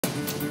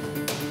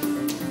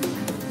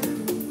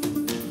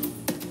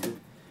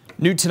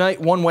New tonight,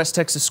 one West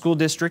Texas school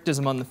district is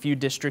among the few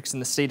districts in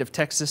the state of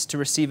Texas to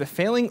receive a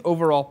failing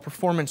overall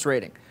performance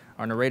rating.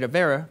 Our Nareda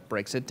Vera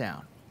breaks it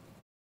down.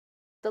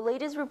 The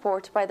latest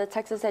report by the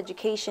Texas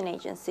Education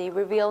Agency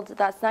revealed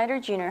that Snyder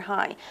Junior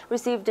High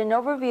received an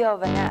overview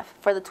of an F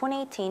for the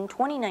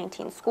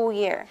 2018-2019 school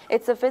year.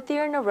 It's the 5th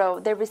year in a row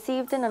they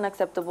received an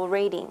unacceptable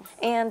rating.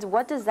 And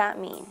what does that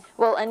mean?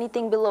 Well,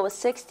 anything below a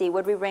 60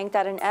 would be ranked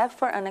at an F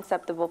for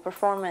unacceptable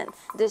performance.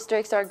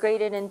 Districts are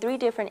graded in 3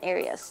 different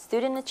areas: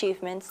 student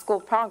achievement, school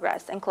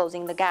progress, and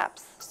closing the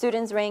gaps.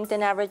 Students ranked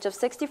an average of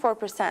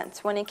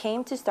 64% when it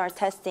came to STAR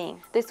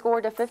testing. They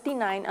scored a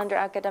 59 under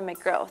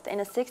academic growth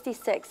and a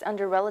 66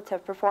 under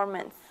relative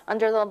performance.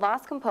 Under the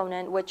last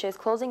component, which is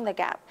closing the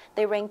gap,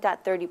 they ranked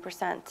at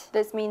 30%.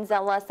 This means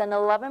that less than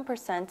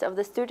 11% of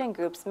the student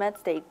groups met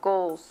state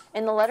goals.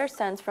 In a letter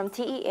sent from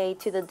TEA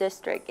to the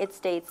district, it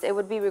states it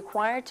would be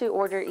required to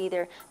order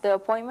either the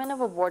appointment of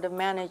a board of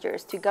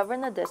managers to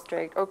govern the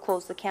district or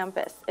close the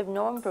campus if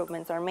no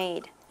improvements are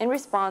made. In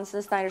response,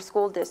 the Snyder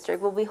School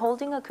District will be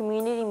holding a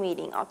community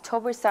meeting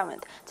October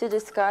 7th to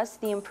discuss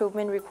the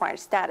improvement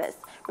required status.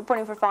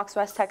 Reporting for Fox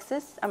West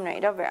Texas, I'm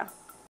Nareda Vera.